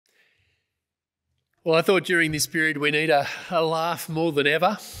Well, I thought during this period we need a laugh more than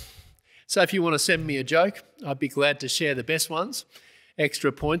ever. So if you want to send me a joke, I'd be glad to share the best ones.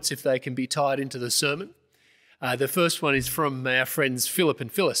 Extra points if they can be tied into the sermon. The first one is from our friends Philip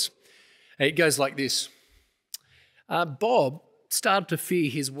and Phyllis. It goes like this. Bob started to fear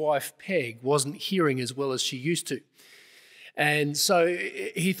his wife Peg wasn't hearing as well as she used to. And so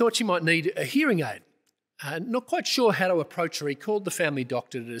he thought she might need a hearing aid. Not quite sure how to approach her, he called the family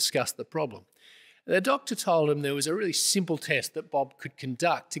doctor to discuss the problem. The doctor told him there was a really simple test that Bob could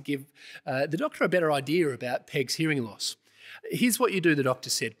conduct to give the doctor a better idea about Peg's hearing loss. Here's what you do, the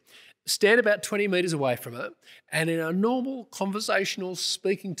doctor said. Stand about 20 metres away from her and in a normal conversational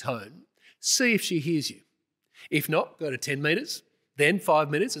speaking tone, see if she hears you. If not, go to 10 metres, then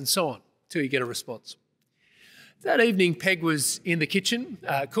 5 minutes and so on till you get a response. That evening, Peg was in the kitchen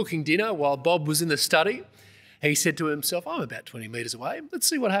cooking dinner while Bob was in the study. He said to himself, I'm about 20 metres away, let's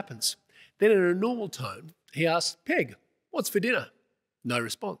see what happens. Then in a normal tone, he asked, Peg, what's for dinner? No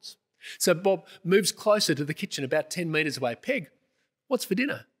response. So Bob moves closer to the kitchen about 10 metres away. Peg, what's for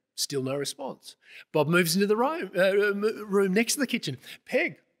dinner? Still no response. Bob moves into the room next to the kitchen.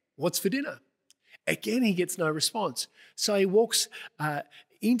 Peg, what's for dinner? Again, he gets no response. So he walks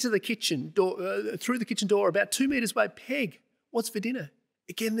into the kitchen door, through the kitchen door about 2 metres away. Peg, what's for dinner?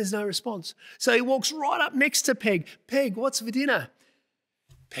 Again, there's no response. So he walks right up next to Peg. Peg, what's for dinner?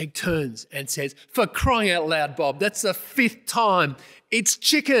 Peg turns and says, for crying out loud, Bob, that's the 5th time. It's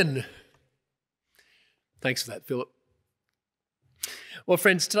chicken. Thanks for that, Philip. Well,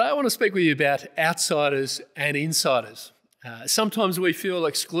 friends, today I want to speak with you about outsiders and insiders. Sometimes we feel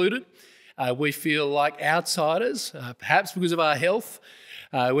excluded. We feel like outsiders, perhaps because of our health,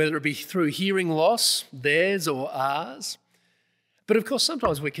 whether it be through hearing loss, theirs or ours. But of course,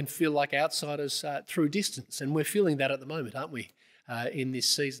 sometimes we can feel like outsiders through distance, and we're feeling that at the moment, aren't we? In this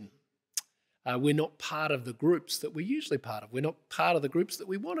season. We're not part of the groups that we're usually part of. We're not part of the groups that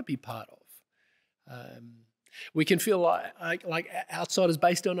we want to be part of. We can feel like outsiders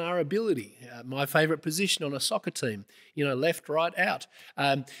based on our ability. My favourite position on a soccer team, left, right, out.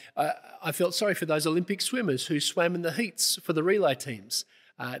 I felt sorry for those Olympic swimmers who swam in the heats for the relay teams.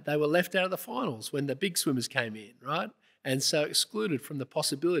 They were left out of the finals when the big swimmers came in, right? And so excluded from the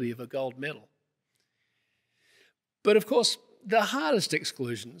possibility of a gold medal. But of course, the hardest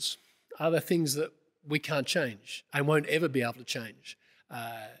exclusions are the things that we can't change and won't ever be able to change.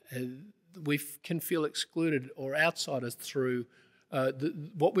 We can feel excluded or outsiders through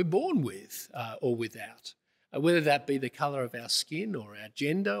what we're born with or without, whether that be the colour of our skin or our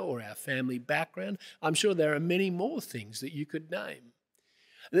gender or our family background. I'm sure there are many more things that you could name.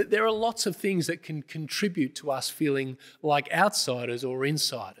 There are lots of things that can contribute to us feeling like outsiders or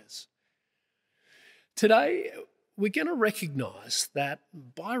insiders. Today, we're going to recognise that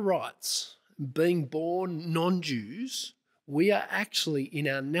by rights, being born non-Jews, we are actually in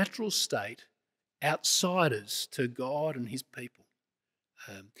our natural state outsiders to God and his people.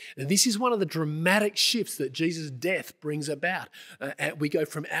 And this is one of the dramatic shifts that Jesus' death brings about. We go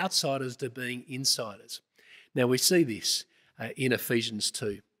from outsiders to being insiders. Now we see this in Ephesians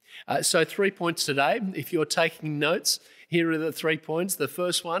 2. So 3 points today. If you're taking notes, here are the 3 points. The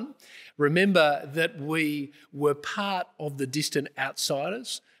first one, remember that we were part of the distant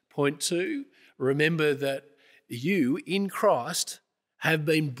outsiders. Point 2, remember that you in Christ have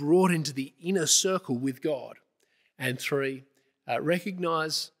been brought into the inner circle with God. And 3,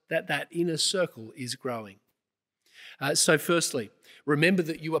 recognise that that inner circle is growing. So firstly, remember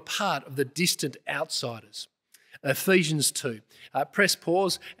that you are part of the distant outsiders. Ephesians 2. Press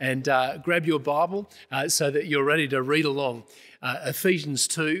pause and grab your Bible so that you're ready to read along. Ephesians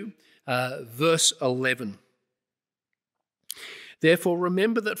 2, verse 11. Therefore,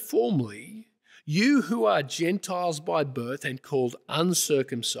 remember that formerly you who are Gentiles by birth and called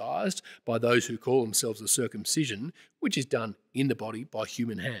uncircumcised by those who call themselves the circumcision, which is done in the body by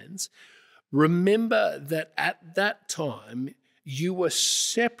human hands, remember that at that time you were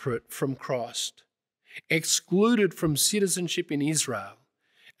separate from Christ, excluded from citizenship in Israel,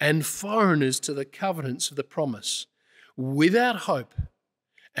 and foreigners to the covenants of the promise, without hope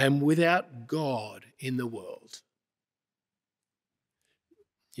and without God in the world.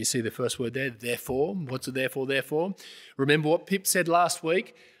 You see the first word there, therefore. What's a therefore? Remember what Pip said last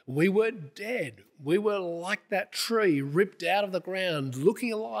week? We were dead. We were like that tree ripped out of the ground,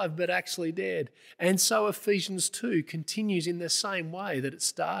 looking alive but actually dead. And so Ephesians 2 continues in the same way that it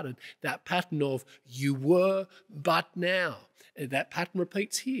started, that pattern of you were but now. That pattern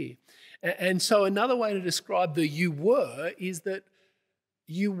repeats here. And so another way to describe the you were is that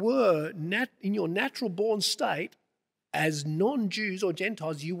you were in your natural born state as non-Jews or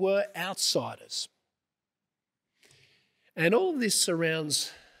Gentiles, you were outsiders. And all of this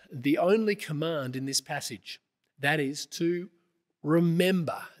surrounds the only command in this passage, that is to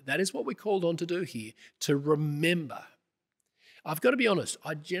remember. That is what we're called on to do here, to remember. I've got to be honest,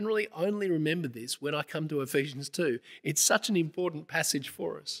 I generally only remember this when I come to Ephesians 2. It's such an important passage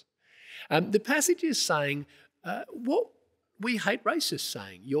for us. The passage is saying what we hate racists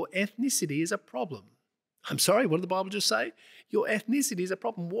saying, your ethnicity is a problem. I'm sorry, what did the Bible just say? Your ethnicity is a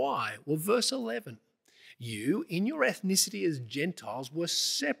problem. Why? Well, verse 11. You, in your ethnicity as Gentiles, were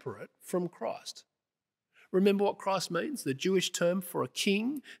separate from Christ. Remember what Christ means? The Jewish term for a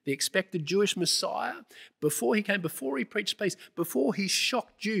king, the expected Jewish Messiah. Before he came, before he preached peace, before he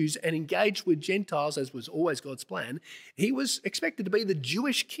shocked Jews and engaged with Gentiles, as was always God's plan, he was expected to be the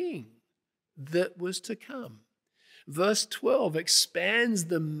Jewish king that was to come. Verse 12 expands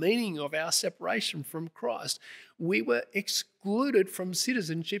the meaning of our separation from Christ. We were excluded from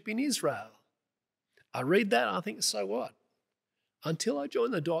citizenship in Israel. I read that and I think, so what? Until I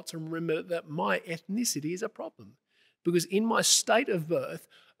join the dots and remember that my ethnicity is a problem. Because in my state of birth,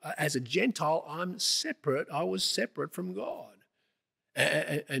 as a Gentile, I'm separate. I was separate from God.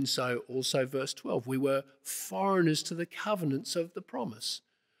 And so also verse 12, we were foreigners to the covenants of the promise.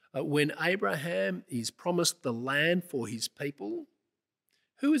 When Abraham is promised the land for his people,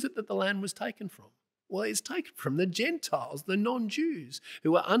 who is it that the land was taken from? Well, it's taken from the Gentiles, the non-Jews,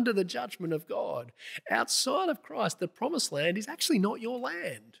 who are under the judgment of God. Outside of Christ, the promised land is actually not your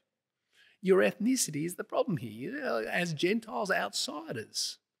land. Your ethnicity is the problem here, as Gentiles,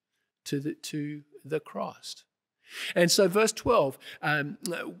 outsiders to the Christ. And so verse 12,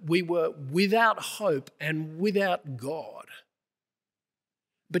 we were without hope and without God.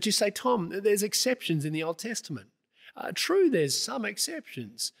 But you say, Tom, there's exceptions in the Old Testament. True, there's some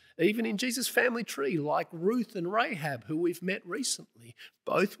exceptions. Even in Jesus' family tree, like Ruth and Rahab, who we've met recently,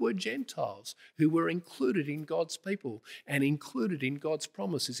 both were Gentiles who were included in God's people and included in God's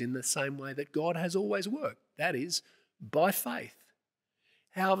promises in the same way that God has always worked, that is, by faith.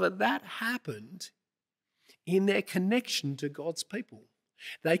 However, that happened in their connection to God's people.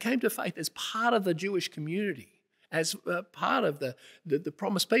 They came to faith as part of the Jewish community, as part of the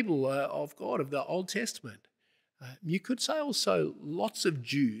promised people of God of the Old Testament. You could say also lots of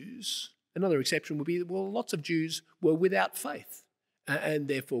Jews, another exception would be, well, lots of Jews were without faith and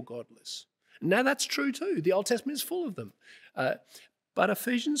therefore godless. Now that's true too. The Old Testament is full of them. But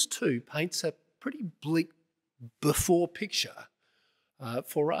Ephesians 2 paints a pretty bleak before picture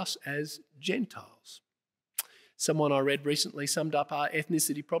for us as Gentiles. Someone I read recently summed up our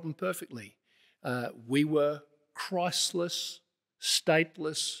ethnicity problem perfectly. We were Christless,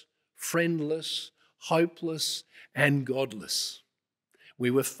 stateless, friendless, hopeless, and godless.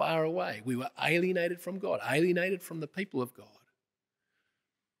 We were far away. We were alienated from God, alienated from the people of God.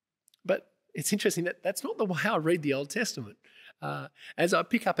 But it's interesting that that's not the way I read the Old Testament. As I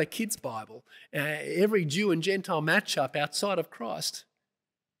pick up a kid's Bible, every Jew and Gentile matchup outside of Christ,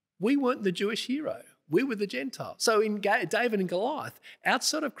 we weren't the Jewish hero. We were the Gentiles. So in David and Goliath,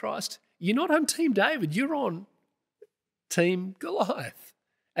 outside of Christ, you're not on Team David, you're on Team Goliath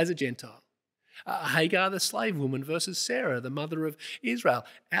as a Gentile. Hagar, the slave woman, versus Sarah, the mother of Israel.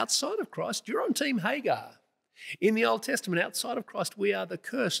 Outside of Christ, you're on Team Hagar. In the Old Testament, outside of Christ, we are the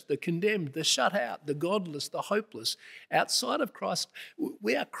cursed, the condemned, the shut out, the godless, the hopeless. Outside of Christ,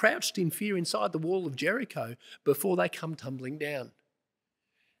 we are crouched in fear inside the wall of Jericho before they come tumbling down.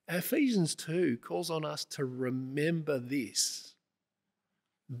 Ephesians 2 calls on us to remember this.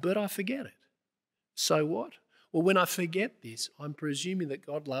 But I forget it. So what? Well, when I forget this, I'm presuming that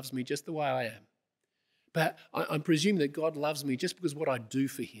God loves me just the way I am. But I'm presuming that God loves me just because of what I do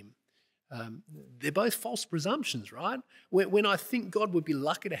for him. They're both false presumptions, right? When I think God would be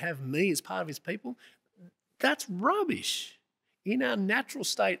lucky to have me as part of his people, that's rubbish. In our natural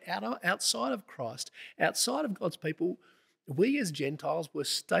state, outside of Christ, outside of God's people, we as Gentiles were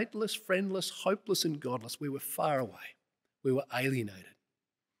stateless, friendless, hopeless, and godless. We were far away. We were alienated.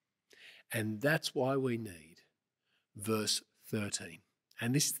 And that's why we need verse 13.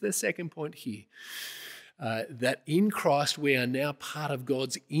 And this is the second point here. That in Christ we are now part of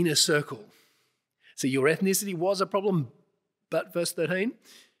God's inner circle. So your ethnicity was a problem, but verse 13,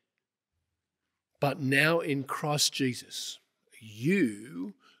 but now in Christ Jesus,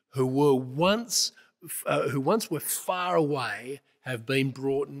 you who once were far away have been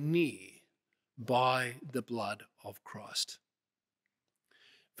brought near by the blood of Christ.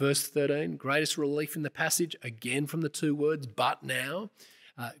 Verse 13, greatest relief in the passage, again from the two words, but now.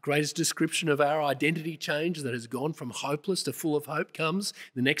 Greatest description of our identity change that has gone from hopeless to full of hope comes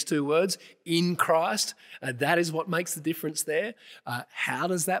the next two words, in Christ. That is what makes the difference there. How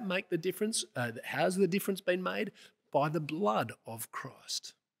does that make the difference? How has the difference been made? by the blood of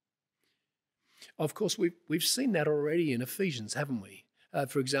Christ. Of course, we've seen that already in Ephesians, haven't we?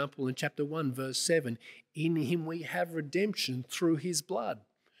 For example, in chapter 1, verse 7, in him we have redemption through his blood,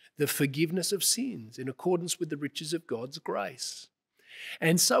 the forgiveness of sins in accordance with the riches of God's grace.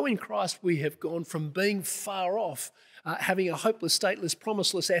 And so in Christ we have gone from being far off, having a hopeless, stateless,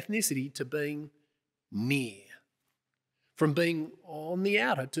 promiseless ethnicity, to being near. From being on the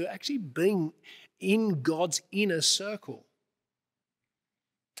outer to actually being in God's inner circle.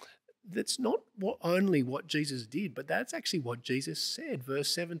 That's not only what Jesus did, but that's actually what Jesus said.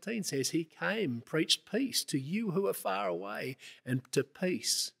 Verse 17 says he came, preached peace to you who are far away, and to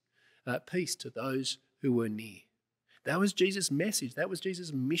peace to those who were near. That was Jesus' message. That was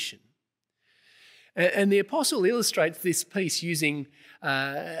Jesus' mission. And the apostle illustrates this peace using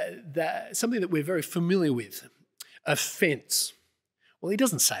something that we're very familiar with, a fence. Well, he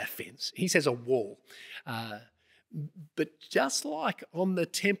doesn't say a fence. He says a wall. But just like on the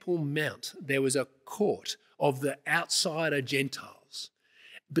Temple Mount, there was a court of the outsider Gentiles.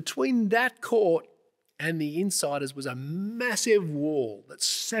 Between that court and the insiders was a massive wall that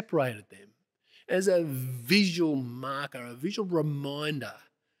separated them as a visual marker, a visual reminder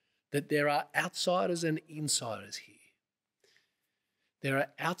that there are outsiders and insiders here. There are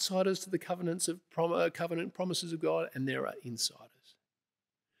outsiders to the covenant promises of God, and there are insiders.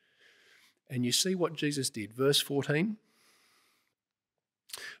 And you see what Jesus did. Verse 14.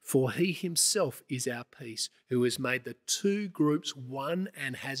 For he himself is our peace, who has made the two groups one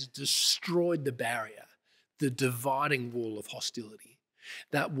and has destroyed the barrier, the dividing wall of hostility.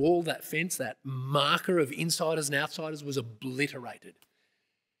 That wall, that fence, that marker of insiders and outsiders was obliterated.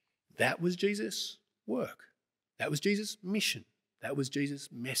 That was Jesus' work. That was Jesus' mission. That was Jesus'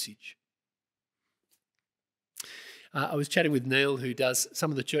 message. I was chatting with Neil, who does some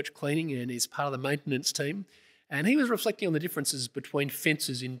of the church cleaning and is part of the maintenance team, and he was reflecting on the differences between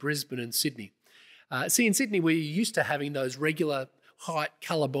fences in Brisbane and Sydney. In Sydney, we're used to having those regular height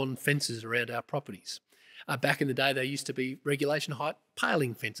colour-bond fences around our properties. Back in the day, there used to be regulation height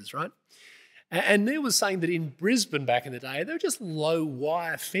paling fences, right? And Neil was saying that in Brisbane back in the day, they were just low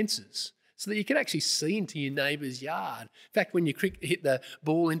wire fences so that you could actually see into your neighbour's yard. In fact, when you hit the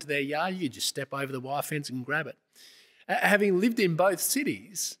ball into their yard, you could just step over the wire fence and grab it. Having lived in both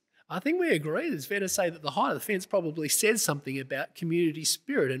cities, I think we agree it's fair to say that the height of the fence probably says something about community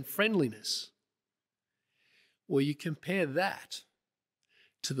spirit and friendliness. Well, you compare that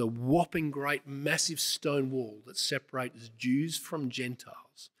to the whopping great massive stone wall that separates Jews from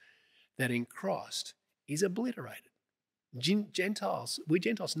Gentiles, that in Christ is obliterated. We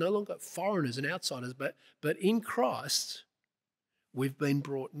Gentiles no longer foreigners and outsiders, but in Christ we've been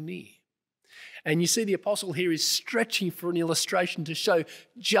brought near. And you see the apostle here is stretching for an illustration to show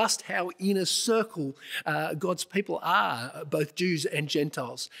just how inner circle God's people are, both Jews and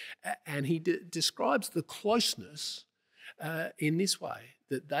Gentiles. And he describes the closeness in this way,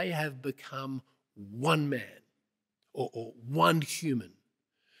 that they have become one man or one human.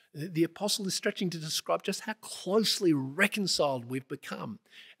 The apostle is stretching to describe just how closely reconciled we've become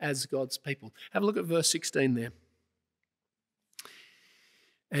as God's people. Have a look at verse 16 there.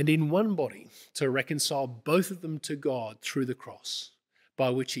 And in one body to reconcile both of them to God through the cross, by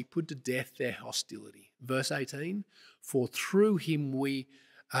which he put to death their hostility. Verse 18, for through him we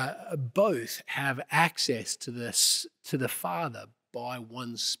both have access to the Father by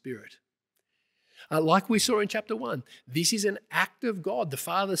one Spirit. Like we saw in chapter 1, this is an act of God. The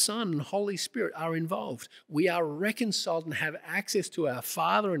Father, Son, and Holy Spirit are involved. We are reconciled and have access to our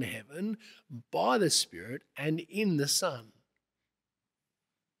Father in heaven by the Spirit and in the Son.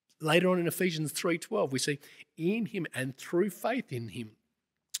 Later on in Ephesians 3:12, we see in him and through faith in him,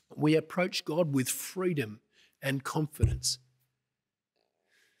 we approach God with freedom and confidence.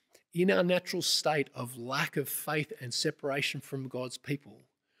 In our natural state of lack of faith and separation from God's people,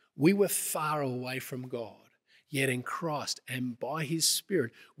 we were far away from God. Yet in Christ and by his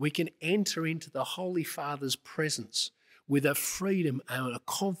Spirit, we can enter into the Holy Father's presence with a freedom and a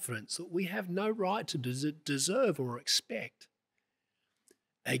confidence that we have no right to deserve or expect.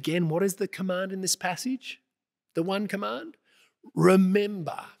 Again, what is the command in this passage? The one command?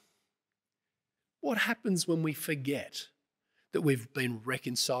 Remember. What happens when we forget that we've been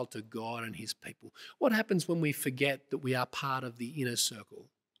reconciled to God and his people? What happens when we forget that we are part of the inner circle?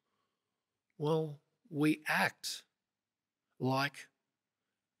 Well, we act like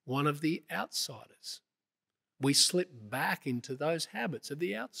one of the outsiders. We slip back into those habits of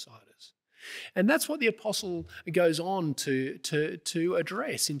the outsiders. And that's what the apostle goes on to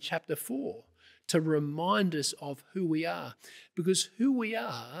address in chapter 4, to remind us of who we are, because who we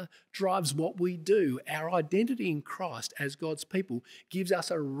are drives what we do. Our identity in Christ as God's people gives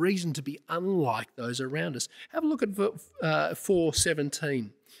us a reason to be unlike those around us. Have a look at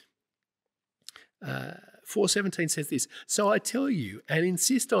 4:17. 4:17 says this, "So I tell you and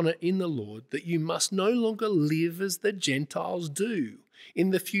insist on it in the Lord that you must no longer live as the Gentiles do,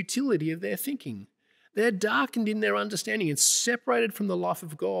 in the futility of their thinking. They're darkened in their understanding and separated from the life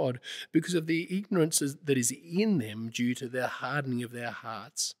of God because of the ignorance that is in them due to the hardening of their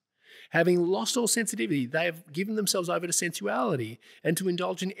hearts. Having lost all sensitivity, they have given themselves over to sensuality and to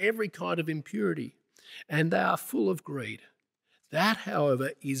indulge in every kind of impurity, and they are full of greed. That,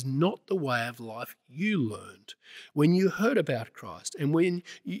 however, is not the way of life you learned when you heard about Christ and when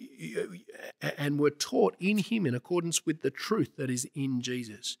and were taught in him in accordance with the truth that is in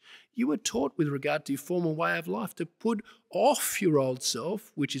Jesus. You were taught with regard to your former way of life to put off your old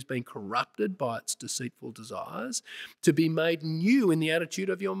self, which has been corrupted by its deceitful desires, to be made new in the attitude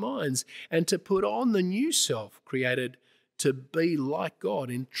of your minds, and to put on the new self, created to be like God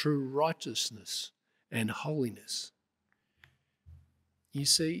in true righteousness and holiness." You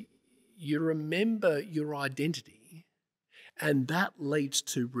see, you remember your identity, and that leads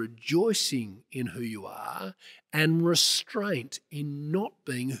to rejoicing in who you are and restraint in not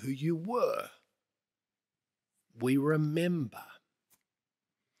being who you were. We remember.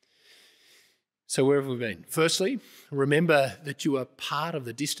 So where have we been? Firstly, remember that you are part of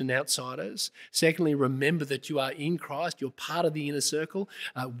the distant outsiders. Secondly, remember that you are in Christ. You're part of the inner circle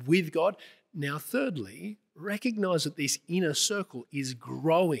with God. Now, thirdly, recognize that this inner circle is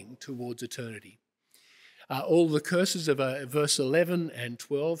growing towards eternity. All the curses of verse 11 and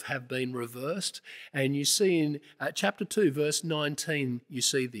 12 have been reversed. And you see in chapter 2, verse 19, you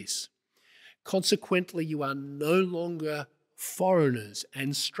see this. "Consequently, you are no longer foreigners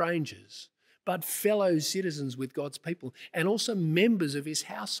and strangers, but fellow citizens with God's people and also members of his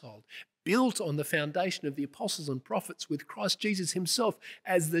household, built on the foundation of the apostles and prophets, with Christ Jesus himself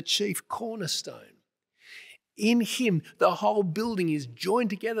as the chief cornerstone. In him, the whole building is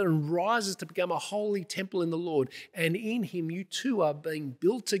joined together and rises to become a holy temple in the Lord. And in him, you too are being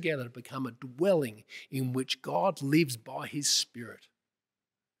built together to become a dwelling in which God lives by his Spirit."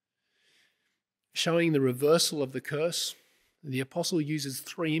 Showing the reversal of the curse, the apostle uses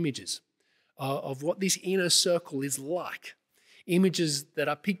three images of what this inner circle is like. Images that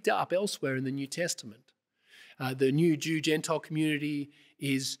are picked up elsewhere in the New Testament. The new Jew-Gentile community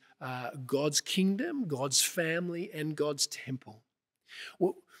is God's kingdom, God's family, and God's temple.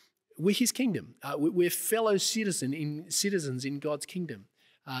 We're his kingdom. We're fellow citizens in God's kingdom.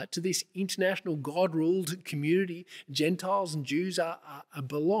 To this international God-ruled community, Gentiles and Jews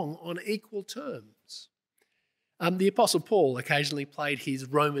belong on equal terms. The Apostle Paul occasionally played his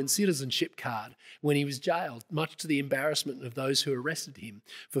Roman citizenship card when he was jailed, much to the embarrassment of those who arrested him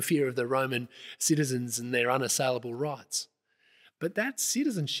for fear of the Roman citizens and their unassailable rights. But that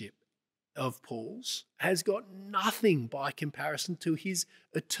citizenship of Paul's has got nothing by comparison to his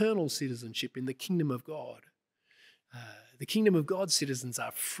eternal citizenship in the kingdom of God. The kingdom of God's citizens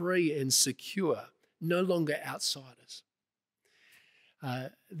are free and secure, no longer outsiders.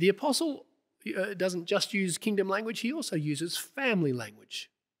 The apostle doesn't just use kingdom language, he also uses family language,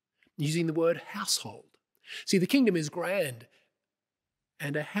 using the word household. See, the kingdom is grand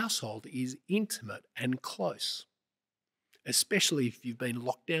and a household is intimate and close, especially if you've been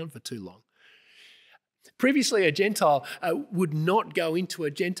locked down for too long. Previously, a Gentile would not go into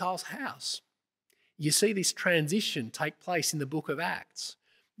a Gentile's house. You see this transition take place in the book of Acts.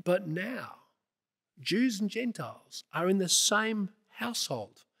 But now, Jews and Gentiles are in the same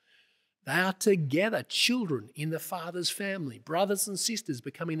household. They are together, children in the Father's family, brothers and sisters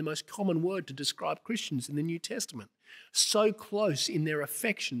becoming the most common word to describe Christians in the New Testament. So close in their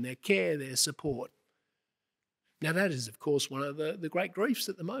affection, their care, their support. Now that is, of course, one of the great griefs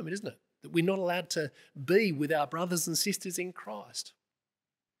at the moment, isn't it? That we're not allowed to be with our brothers and sisters in Christ.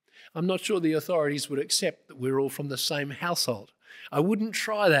 I'm not sure the authorities would accept that we're all from the same household. I wouldn't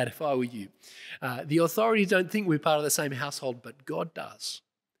try that if I were you. The authorities don't think we're part of the same household, but God does,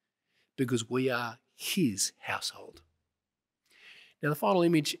 because we are his household. Now, the final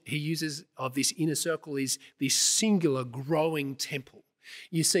image he uses of this inner circle is this singular growing temple.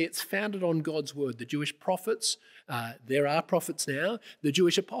 You see, it's founded on God's word. The Jewish prophets, there are prophets now. The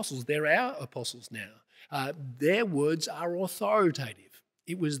Jewish apostles, there are apostles now. Their words are authoritative.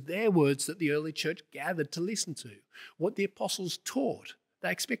 It was their words that the early church gathered to listen to. What the apostles taught,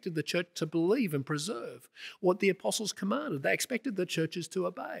 they expected the church to believe and preserve. What the apostles commanded, they expected the churches to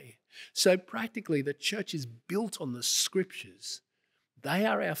obey. So practically, the church is built on the scriptures They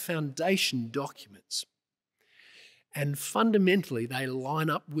are our foundation documents. And fundamentally, they line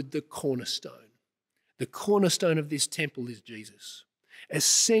up with the cornerstone. The cornerstone of this temple is Jesus.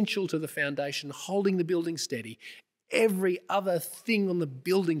 Essential to the foundation, holding the building steady. Every other thing on the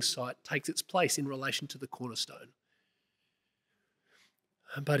building site takes its place in relation to the cornerstone.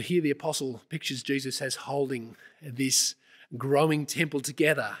 But here the apostle pictures Jesus as holding this growing temple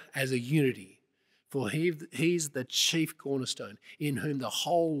together as a unity. For he's the chief cornerstone in whom the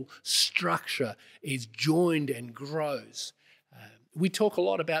whole structure is joined and grows. We talk a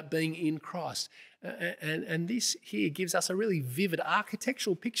lot about being in Christ. And this here gives us a really vivid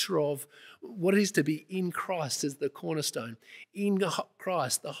architectural picture of what it is to be in Christ as the cornerstone. In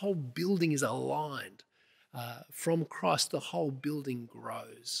Christ, the whole building is aligned. From Christ, the whole building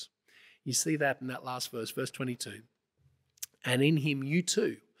grows. You see that in that last verse, verse 22. And in him you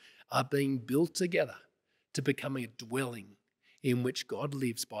too are being built together to become a dwelling in which God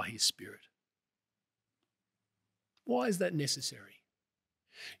lives by his Spirit. Why is that necessary?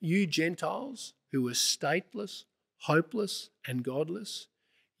 You Gentiles who were stateless, hopeless, and godless,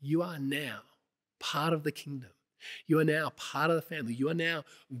 you are now part of the kingdom. You are now part of the family. You are now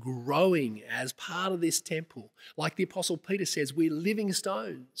growing as part of this temple. Like the Apostle Peter says, we're living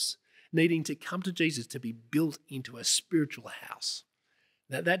stones needing to come to Jesus to be built into a spiritual house.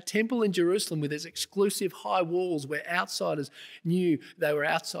 That temple in Jerusalem with its exclusive high walls where outsiders knew they were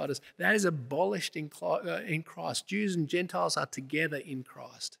outsiders, that is abolished in Christ. Jews and Gentiles are together in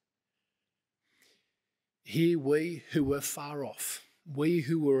Christ. Here we who were far off, we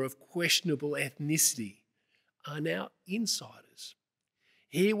who were of questionable ethnicity, are now insiders.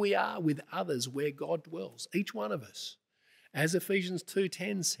 Here we are with others where God dwells, each one of us. As Ephesians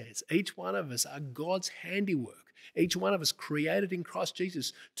 2:10 says, each one of us are God's handiwork. Each one of us created in Christ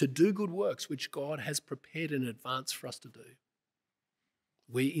Jesus to do good works which God has prepared in advance for us to do.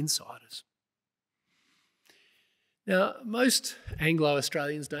 We're insiders. Now, most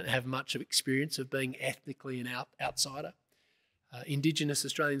Anglo-Australians don't have much of experience of being ethnically an outsider. Indigenous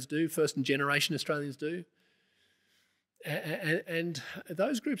Australians do, first-generation Australians do. And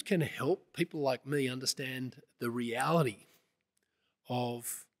those groups can help people like me understand the reality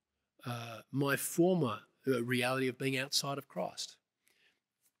of my former reality of being outside of Christ.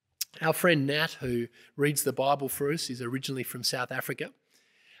 Our friend Nat, who reads the Bible for us, is originally from South Africa.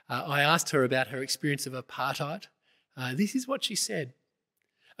 I asked her about her experience of apartheid. This is what she said.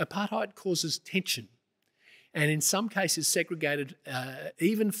 Apartheid causes tension and in some cases segregated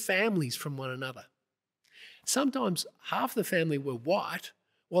even families from one another. Sometimes half the family were white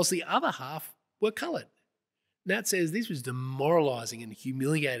whilst the other half were coloured. Nat says this was demoralising and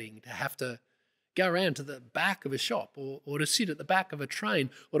humiliating to have to go around to the back of a shop or to sit at the back of a train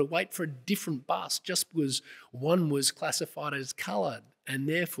or to wait for a different bus just because one was classified as coloured and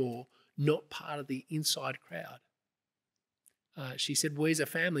therefore not part of the inside crowd. She said we as a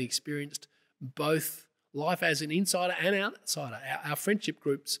family experienced both life as an insider and outsider. Our friendship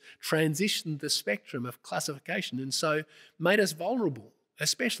groups transitioned the spectrum of classification and so made us vulnerable,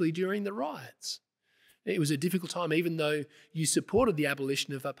 especially during the riots. It was a difficult time, even though you supported the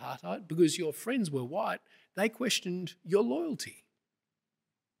abolition of apartheid because your friends were white, they questioned your loyalty.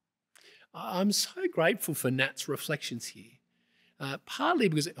 I'm so grateful for Nat's reflections here, partly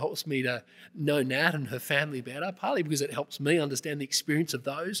because it helps me to know Nat and her family better, partly because it helps me understand the experience of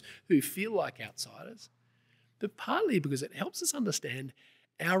those who feel like outsiders, but partly because it helps us understand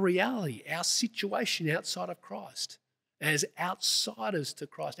our reality, our situation outside of Christ, as outsiders to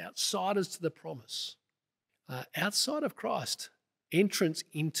Christ, outsiders to the promise. Outside of Christ, entrance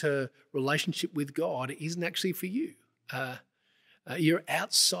into relationship with God isn't actually for you. You're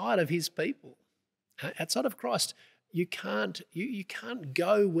outside of his people. Outside of Christ, you can't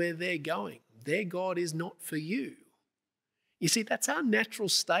go where they're going. Their God is not for you. You see, that's our natural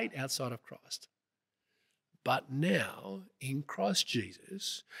state outside of Christ. But now, in Christ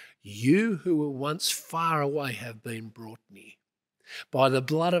Jesus, you who were once far away have been brought near. By the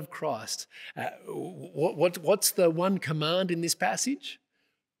blood of Christ. What's the one command in this passage?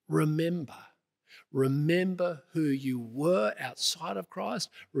 Remember. Remember who you were outside of Christ.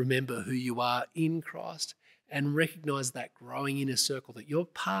 Remember who you are in Christ. And recognise that growing inner circle that you're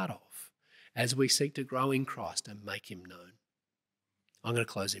part of as we seek to grow in Christ and make him known. I'm going to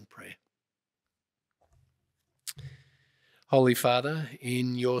close in prayer. Holy Father,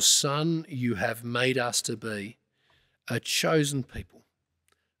 in your Son you have made us to be a chosen people,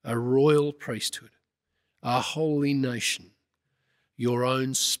 a royal priesthood, a holy nation, your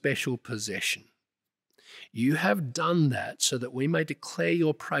own special possession. You have done that so that we may declare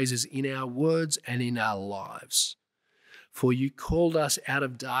your praises in our words and in our lives. For you called us out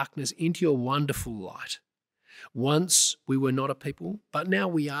of darkness into your wonderful light. Once we were not a people, but now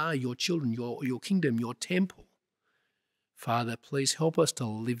we are your children, your kingdom, your temple. Father, please help us to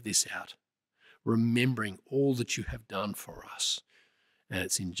live this out, remembering all that you have done for us. And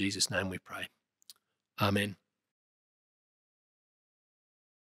it's in Jesus' name we pray. Amen.